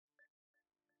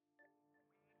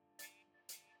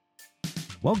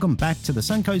Welcome back to the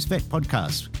Suncoast Vet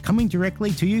Podcast, coming directly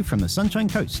to you from the Sunshine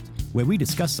Coast, where we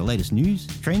discuss the latest news,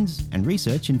 trends, and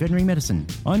research in veterinary medicine.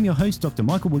 I'm your host, Dr.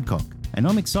 Michael Woodcock, and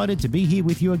I'm excited to be here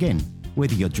with you again.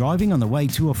 Whether you're driving on the way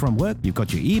to or from work, you've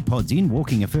got your ear pods in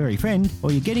walking a furry friend,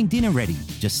 or you're getting dinner ready,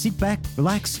 just sit back,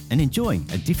 relax, and enjoy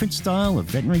a different style of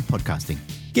veterinary podcasting.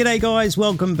 G'day guys,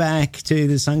 welcome back to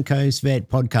the Suncoast Vet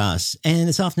Podcast. And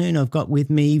this afternoon I've got with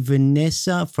me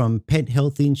Vanessa from Pet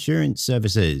Health Insurance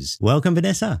Services. Welcome,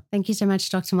 Vanessa. Thank you so much,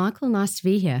 Dr. Michael. Nice to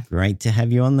be here. Great to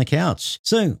have you on the couch.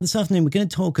 So this afternoon we're going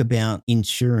to talk about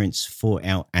insurance for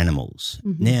our animals.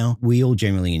 Mm-hmm. Now, we all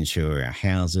generally insure our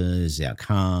houses, our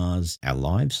cars, our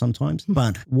lives sometimes,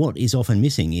 but what is often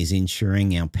missing is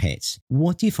insuring our pets.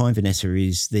 What do you find, Vanessa,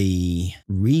 is the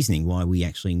reasoning why we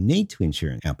actually need to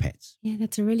insure our pets? Yeah,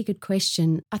 that's a really good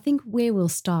question. I think where we'll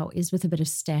start is with a bit of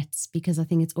stats, because I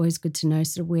think it's always good to know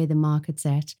sort of where the market's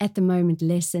at. At the moment,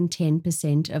 less than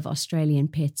 10% of Australian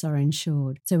pets are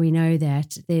insured. So we know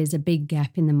that there's a big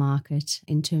gap in the market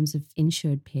in terms of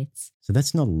insured pets. So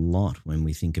that's not a lot when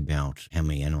we think about how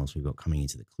many animals we've got coming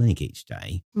into the clinic each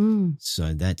day.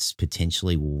 So that's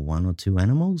potentially one or two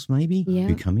animals maybe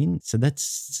who come in. So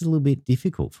it's a little bit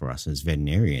difficult for us as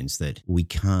veterinarians that we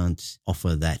can't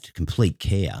offer that complete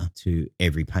care to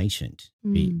every patient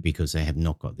because they have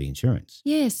not got the insurance.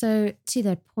 Yeah, so to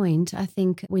that point, I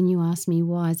think when you ask me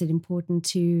why is it important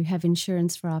to have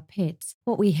insurance for our pets,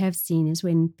 what we have seen is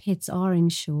when pets are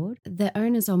insured, the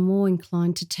owners are more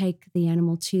inclined to take the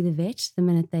animal to the vet the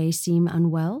minute they seem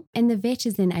unwell, and the vet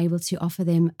is then able to offer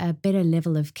them a better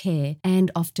level of care,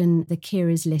 and often the care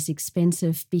is less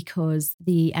expensive because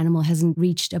the animal hasn't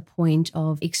reached a point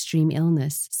of extreme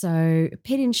illness. So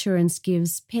pet insurance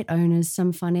gives pet owners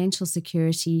some financial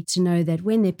security to know that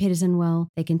when their pet is unwell,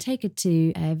 they can take it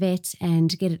to a vet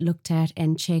and get it looked at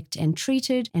and checked and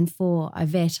treated. And for a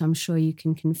vet, I'm sure you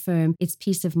can confirm it's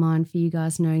peace of mind for you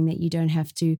guys knowing that you don't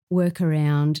have to work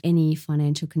around any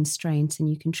financial constraints and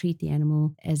you can treat the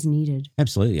animal as needed.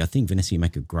 Absolutely. I think, Vanessa, you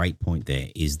make a great point there,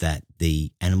 is that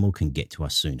the animal can get to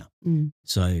us sooner.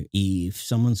 So if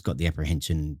someone's got the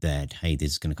apprehension that, hey,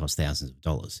 this is going to cost thousands of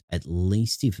dollars, at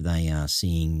least if they are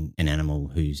seeing an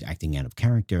animal who's acting out of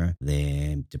character,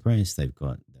 they're depressed, they've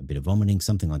got a bit of vomiting,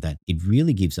 something like that, it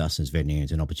really gives us as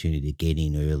veterinarians an opportunity to get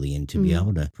in early and to be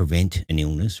able to prevent an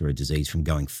illness or a disease from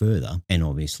going further. And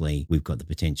obviously we've got the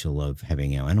potential of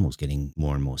having our animals getting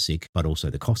more and more sick, but also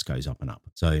the cost goes up and up.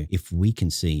 So if we can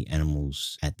see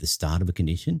animals at the start of a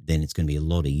condition, then it's going to be a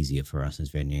lot easier for us as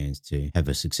veterinarians to have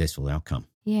a successful outcome.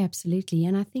 Yeah, absolutely.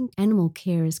 And I think animal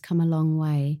care has come a long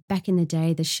way. Back in the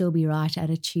day, the she'll be right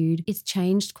attitude, it's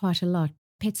changed quite a lot.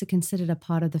 Pets are considered a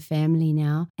part of the family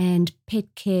now, and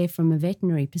pet care from a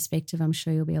veterinary perspective, I'm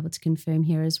sure you'll be able to confirm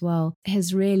here as well,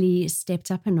 has really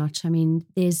stepped up a notch. I mean,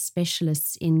 there's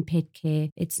specialists in pet care.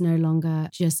 It's no longer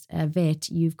just a vet.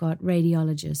 You've got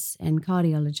radiologists and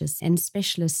cardiologists and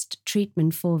specialist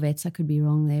treatment for vets. I could be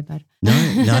wrong there, but...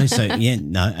 No.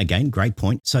 Again, great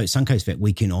point. So Suncoast Vet,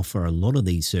 we can offer a lot of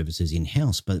these services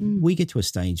in-house, but we get to a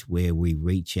stage where we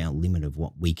reach our limit of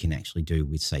what we can actually do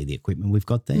with, say, the equipment we've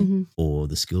got there or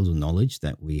the skills and knowledge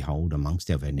that we hold amongst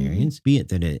our veterinarians, be it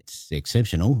that it's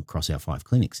exceptional across our 5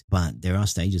 clinics, but there are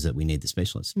stages that we need the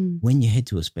specialists. When you head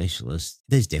to a specialist,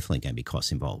 there's definitely going to be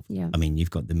costs involved. Yeah. I mean,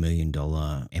 you've got the $1 million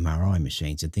MRI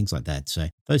machines and things like that. So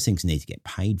those things need to get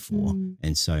paid for.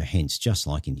 And so hence, just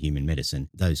like in human medicine,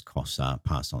 those costs are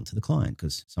passed on to the client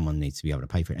because someone needs to be able to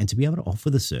pay for it and to be able to offer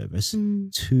the service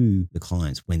to the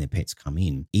clients when their pets come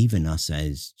in. Even us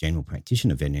as general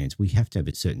practitioner veterinarians, we have to have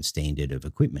a certain standard of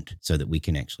equipment so that we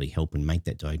can actually help and make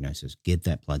that diagnosis, get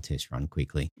that blood test run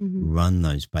quickly, run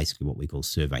those basically what we call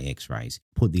survey x-rays,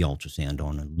 put the ultrasound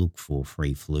on and look for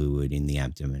free fluid in the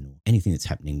abdomen or anything that's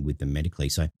happening with them medically.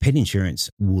 So pet insurance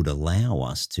would allow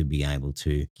us to be able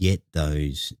to get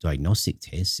those diagnostic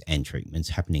tests and treatments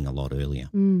happening a lot earlier.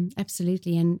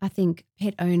 Absolutely. And I think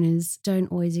pet owners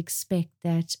don't always expect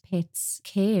that pets'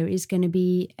 care is going to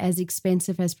be as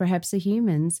expensive as perhaps a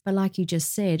human's. But like you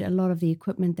just said, a lot of the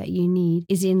equipment that you need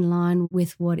is in line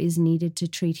with what is needed to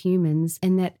treat humans.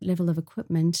 And that level of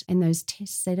equipment and those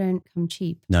tests, they don't come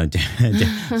cheap. No,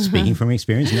 speaking from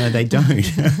experience, no, they don't.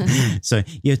 So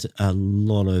it's a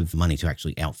lot of money to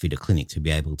actually outfit a clinic to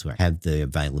be able to have the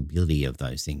availability of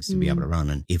those things to be able to run.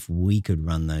 And if we could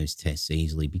run those tests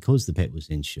easily because the pet was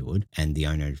insured and the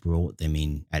owner brought them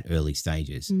in at early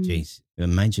stages, geez,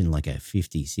 imagine like a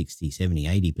 50, 60, 70,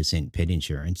 80% pet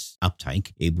insurance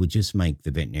uptake. It would just make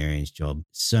the veterinarian's job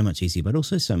so much easier, but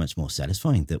also so much more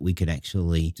satisfying that we could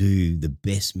actually do the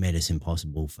best medicine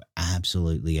possible for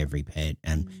absolutely every pet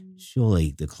and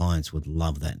Surely the clients would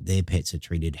love that their pets are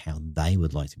treated how they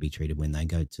would like to be treated when they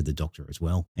go to the doctor as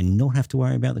well, and not have to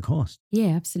worry about the cost. Yeah,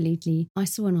 absolutely. I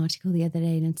saw an article the other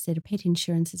day and it said pet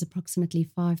insurance is approximately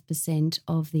 5%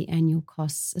 of the annual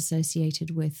costs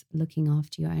associated with looking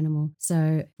after your animal.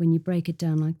 So when you break it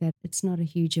down like that, it's not a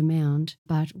huge amount.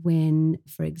 But when,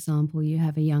 for example, you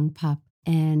have a young pup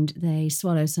and they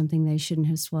swallow something they shouldn't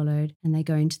have swallowed and they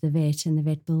go into the vet and the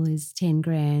vet bill is 10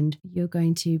 grand, you're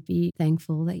going to be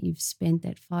thankful that you've spent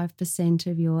that 5%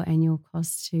 of your annual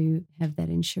cost to have that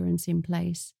insurance in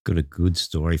place. Got a good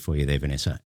story for you there,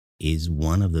 Vanessa. Is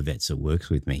one of the vets that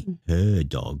works with me, her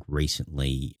dog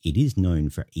recently, it is known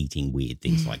for eating weird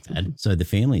things like that. So the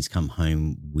family's come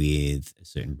home with a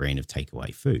certain brand of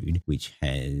takeaway food, which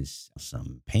has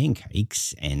some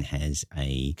pancakes and has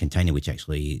a container which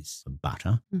actually is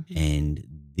butter. And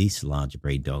this large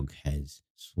breed dog has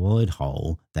swallowed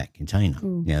whole that container.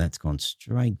 Now that's gone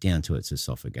straight down to its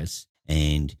esophagus.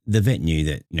 And the vet knew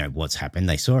that, what's happened.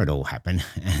 They saw it all happen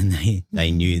and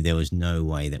they knew there was no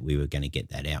way that we were going to get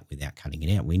that out without cutting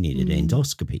it out. We needed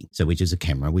endoscopy, which is a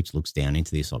camera which looks down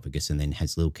into the esophagus and then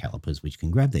has little calipers which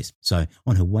can grab this. So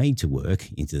on her way to work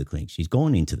into the clinic, she's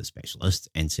gone into the specialist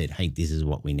and said, hey, this is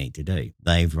what we need to do.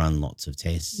 They've run lots of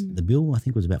tests. The bill, I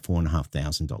think, was about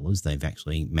 $4,500. They've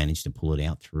actually managed to pull it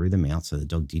out through the mouth so the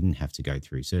dog didn't have to go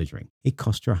through surgery. It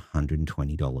cost her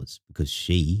 $120 because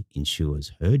she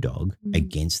insures her dog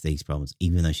against these problems,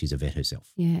 even though she's a vet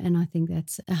herself. Yeah, and I think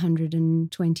that's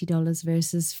 $120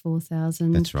 versus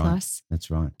 $4,000 That's right. plus. That's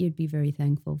right. You'd be very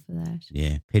thankful for that.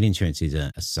 Yeah, pet insurance is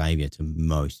a savior to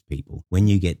most people when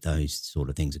you get those sort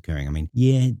of things occurring. I mean,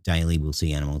 yeah, daily we'll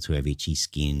see animals who have itchy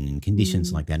skin and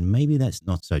conditions like that. And maybe that's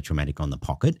not so traumatic on the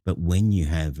pocket, but when you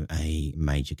have a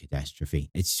major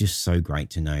catastrophe, it's just so great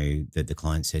to know that the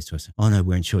client says to us, oh no,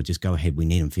 we're insured, just go ahead, we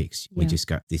need them fixed. We just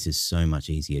go, this is so much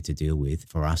easier to deal with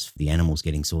for us, the animals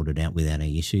getting sorted out without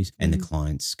any issues, and the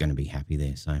client's going to be happy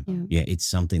there. So yeah, it's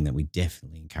something that we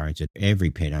definitely encourage that every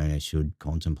pet owner should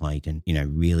contemplate and,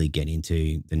 really get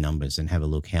into the numbers and have a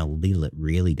look how little it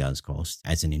really does cost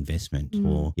as an investment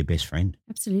for your best friend.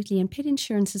 Absolutely. And pet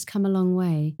insurance has come a long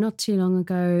way. Not too long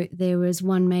ago, there was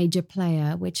one major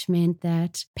player, which meant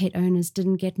that pet owners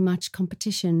didn't get much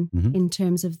competition in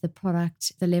terms of the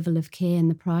product, the level of care and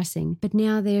the pricing. But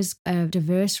now there's a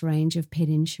diverse range of pet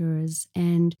insurers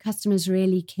and customers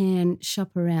really can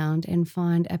shop around and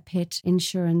find a pet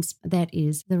insurance that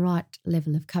is the right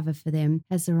level of cover for them,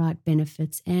 has the right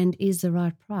benefits and is the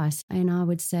right price. And I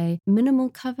would say minimal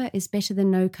cover is better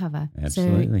than no cover.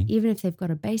 Absolutely. So even if they've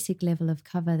got a basic level of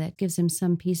cover that gives them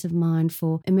some peace of mind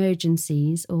for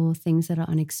emergencies or things that are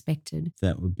unexpected.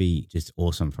 That would be just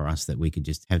awesome for us, that we could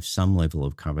just have some level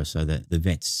of cover so that the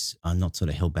vets are not sort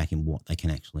of held back in what they can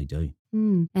actually do.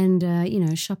 And,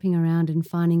 shopping around and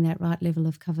finding that right level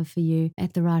of cover for you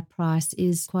at the right price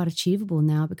is quite achievable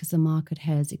now because the market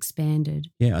has expanded.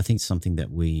 Yeah, I think it's something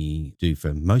that we do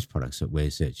for most products that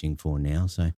we're searching for now.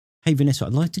 So, hey, Vanessa,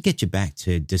 I'd like to get you back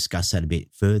to discuss that a bit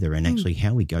further and actually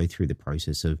how we go through the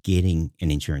process of getting an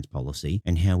insurance policy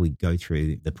and how we go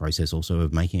through the process also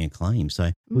of making a claim.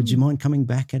 So would you mind coming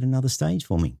back at another stage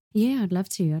for me? Yeah, I'd love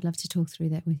to. I'd love to talk through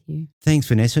that with you. Thanks,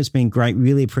 Vanessa. It's been great.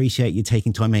 Really appreciate you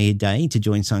taking time out of your day to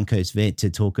join Suncoast Vet to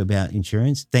talk about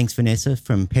insurance. Thanks, Vanessa,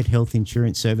 from Pet Health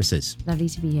Insurance Services. Lovely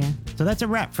to be here. So that's a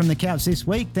wrap from the couch this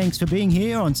week. Thanks for being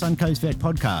here on Suncoast Vet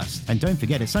Podcast. And don't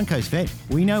forget, at Suncoast Vet,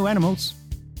 we know animals.